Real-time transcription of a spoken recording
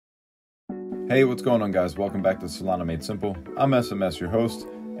Hey, what's going on, guys? Welcome back to Solana Made Simple. I'm SMS, your host,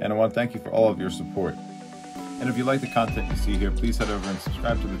 and I want to thank you for all of your support. And if you like the content you see here, please head over and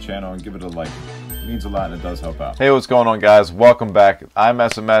subscribe to the channel and give it a like. It means a lot and it does help out. Hey, what's going on, guys? Welcome back. I'm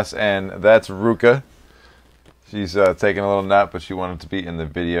SMS, and that's Ruka. She's taking a little nap, but she wanted to be in the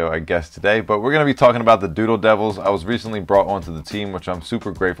video, I guess, today. But we're going to be talking about the Doodle Devils. I was recently brought onto the team, which I'm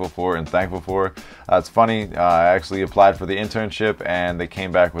super grateful for and thankful for. It's funny, I actually applied for the internship, and they came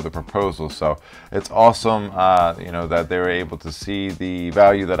back with a proposal. So it's awesome, that they were able to see the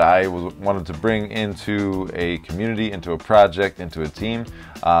value that I wanted to bring into a community, into a project, into a team.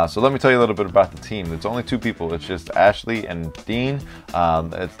 So let me tell you a little bit about the team. It's only two people. It's just Ashley and Dean.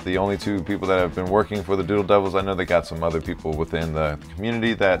 It's the only two people that have been working for the Doodle Devils. I know they got some other people within the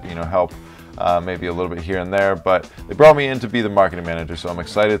community that help maybe a little bit here and there, but they brought me in to be the marketing manager, so I'm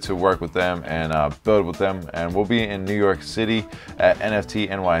excited to work with them and build with them. And we'll be in New York City at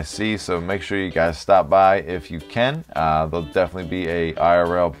NFT NYC, so make sure you guys stop by if you can. There'll definitely be a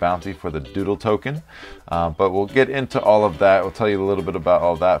IRL bounty for the Doodle token, but we'll get into all of that. We'll tell you a little bit about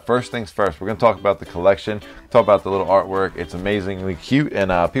all that. First things first, we're going to talk about the collection, talk about the little artwork. It's amazingly cute,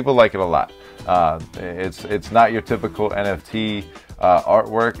 and people like it a lot. It's not your typical NFT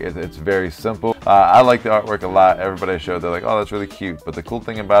artwork. It's very simple. I like the artwork a lot. Everybody I showed, they're like, oh, that's really cute. But the cool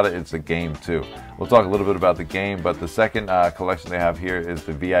thing about it, it's the game too. We'll talk a little bit about the game, but the second collection they have here is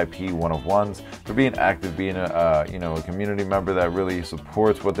the VIP one-of-ones. For being active, being a community member that really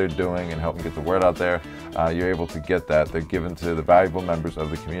supports what they're doing and helping get the word out there, you're able to get that. They're given to the valuable members of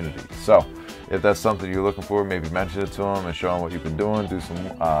the community. So if that's something you're looking for, maybe mention it to them and show them what you've been doing. Do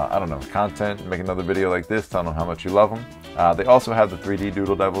some, content, make another video like this, tell them how much you love them. They also have the 3D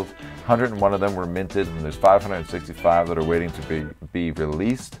Doodle Devils. 101 of them were minted, and there's 565 that are waiting to be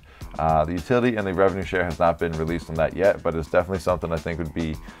released. The utility and the revenue share has not been released on that yet, but it's definitely something I think would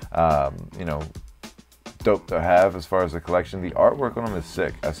be, dope to have as far as the collection. The artwork on them is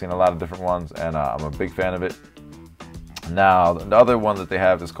sick. I've seen a lot of different ones, and I'm a big fan of it. Now, the other one that they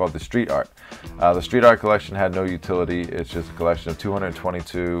have is called the street art. The street art collection had no utility. It's just a collection of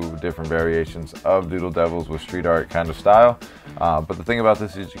 222 different variations of Doodle Devils with street art kind of style. But the thing about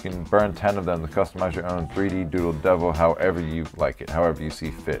this is you can burn 10 of them to customize your own 3D Doodle Devil however you like it, however you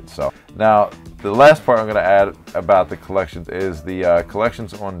see fit. So now, the last part I'm going to add about the collections is the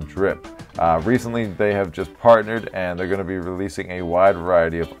collections on Drip. Recently, they have just partnered, and they're going to be releasing a wide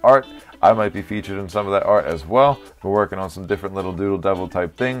variety of art. I might be featured in some of that art as well. We're working on some different little Doodle Devil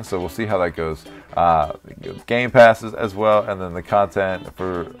type things, so we'll see how that goes. Game passes as well, and then the content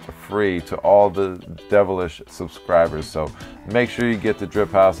for free to all the devilish subscribers. So make sure you get the Drip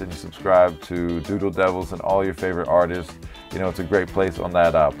House and you subscribe to Doodle Devils and all your favorite artists. It's a great place on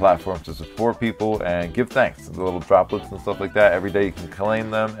that platform to support people and give thanks. The little droplets and stuff like that. Every day you can claim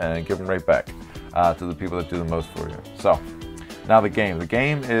them and give them right back to the people that do the most for you. So now the game. The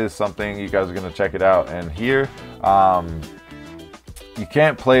game is something you guys are going to check it out. And here, you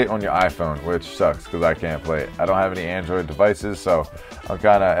can't play it on your iPhone, which sucks because I can't play it. I don't have any Android devices, so I'm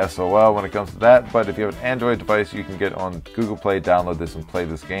kind of SOL when it comes to that. But if you have an Android device, you can get on Google Play, download this, and play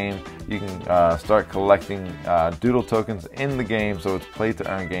this game. You can start collecting Doodle tokens in the game, so it's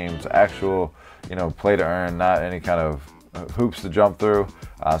play-to-earn games, actual, play-to-earn, not any kind of hoops to jump through.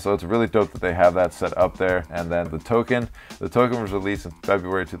 So it's really dope that they have that set up there. And then the token was released in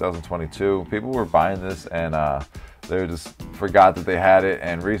February 2022. People were buying this, and they just forgot that they had it,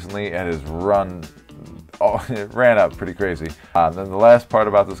 and recently it has it ran up pretty crazy. Then the last part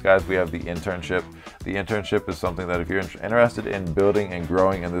about this, guys, we have the internship. The internship is something that if you're interested in building and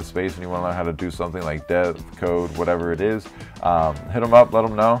growing in this space and you want to learn how to do something like dev, code, whatever it is, hit them up, let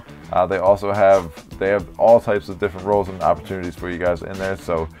them know. They also have all types of different roles and opportunities for you guys in there.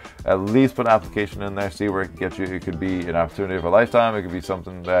 So at least put an application in there, see where it can get you. It could be an opportunity of a lifetime. It could be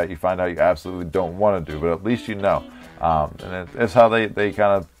something that you find out you absolutely don't want to do, but at least you know. And it's how they kind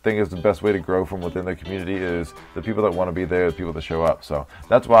of think is the best way to grow from within their community is the people that want to be there, the people that show up. So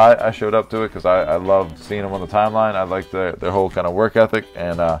that's why I showed up to it, because I loved seeing them on the timeline. I liked their whole kind of work ethic,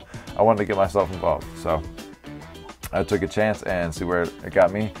 and I wanted to get myself involved. So I took a chance and see where it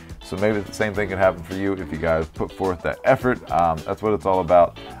got me. So maybe the same thing can happen for you if you guys put forth that effort. That's what it's all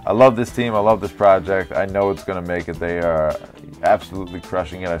about. I love this team. I love this project. I know it's going to make it. They are absolutely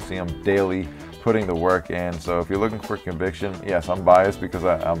crushing it. I see them daily putting the work in. So if you're looking for conviction, yes, I'm biased because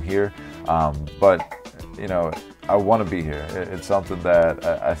I'm here. But, I want to be here. It's something that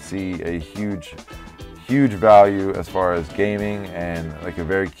I see a huge value as far as gaming, and like a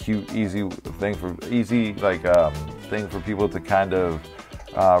very cute, easy thing for people to kind of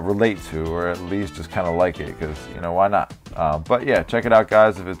relate to, or at least just kind of like it, because, you know, why not? But yeah, check it out,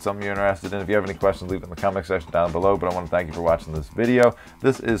 guys, if it's something you're interested in. If you have any questions, leave it in the comment section down below. But I want to thank you for watching this video.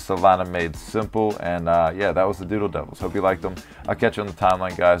 This is Solana Made Simple, and yeah, that was the Doodle Devils. Hope you liked them. I'll catch you on the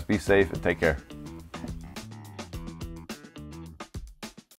timeline, guys. Be safe and take care.